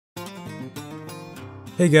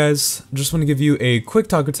Hey guys, just want to give you a quick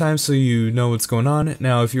taco time so you know what's going on.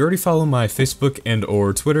 Now, if you already follow my Facebook and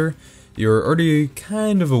or Twitter, you're already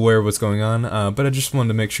kind of aware of what's going on, but I just wanted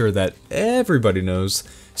to make sure that everybody knows.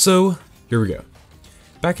 So, here we go.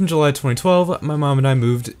 Back in July 2012, my mom and I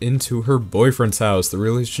moved into her boyfriend's house. The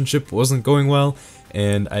relationship wasn't going well,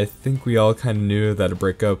 and I think we all kind of knew that a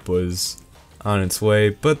breakup was on its way.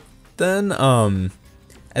 But then,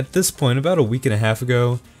 at this point, about a week and a half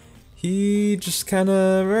ago, he just kind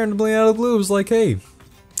of randomly out of the blue was like, hey,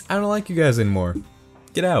 I don't like you guys anymore.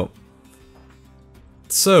 Get out.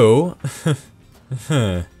 So,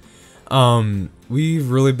 we've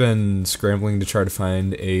really been scrambling to try to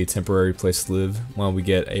find a temporary place to live while we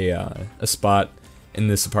get a spot in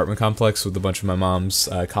this apartment complex with a bunch of my mom's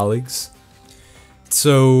colleagues.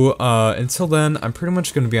 So, until then, I'm pretty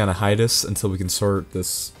much going to be on a hiatus until we can sort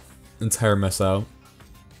this entire mess out.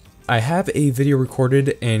 I have a video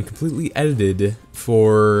recorded and completely edited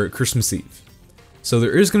for Christmas Eve. So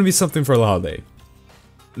there is going to be something for the holiday.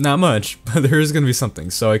 Not much, but there is going to be something,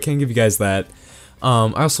 so I can give you guys that.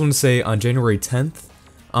 I also want to say on January 10th,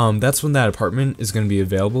 that's when that apartment is going to be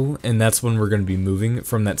available, and that's when we're going to be moving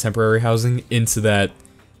from that temporary housing into that,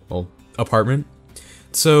 well, apartment.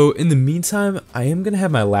 So in the meantime, I am going to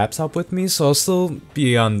have my laptop with me, so I'll still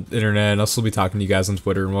be on the internet, and I'll still be talking to you guys on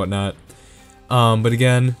Twitter and whatnot. But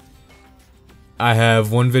again, I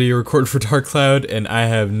have one video recorded for Dark Cloud, and I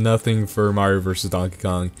have nothing for Mario vs. Donkey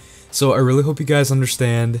Kong. So I really hope you guys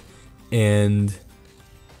understand, and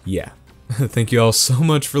yeah. Thank you all so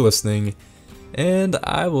much for listening, and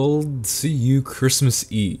I will see you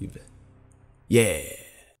Christmas Eve. Yeah.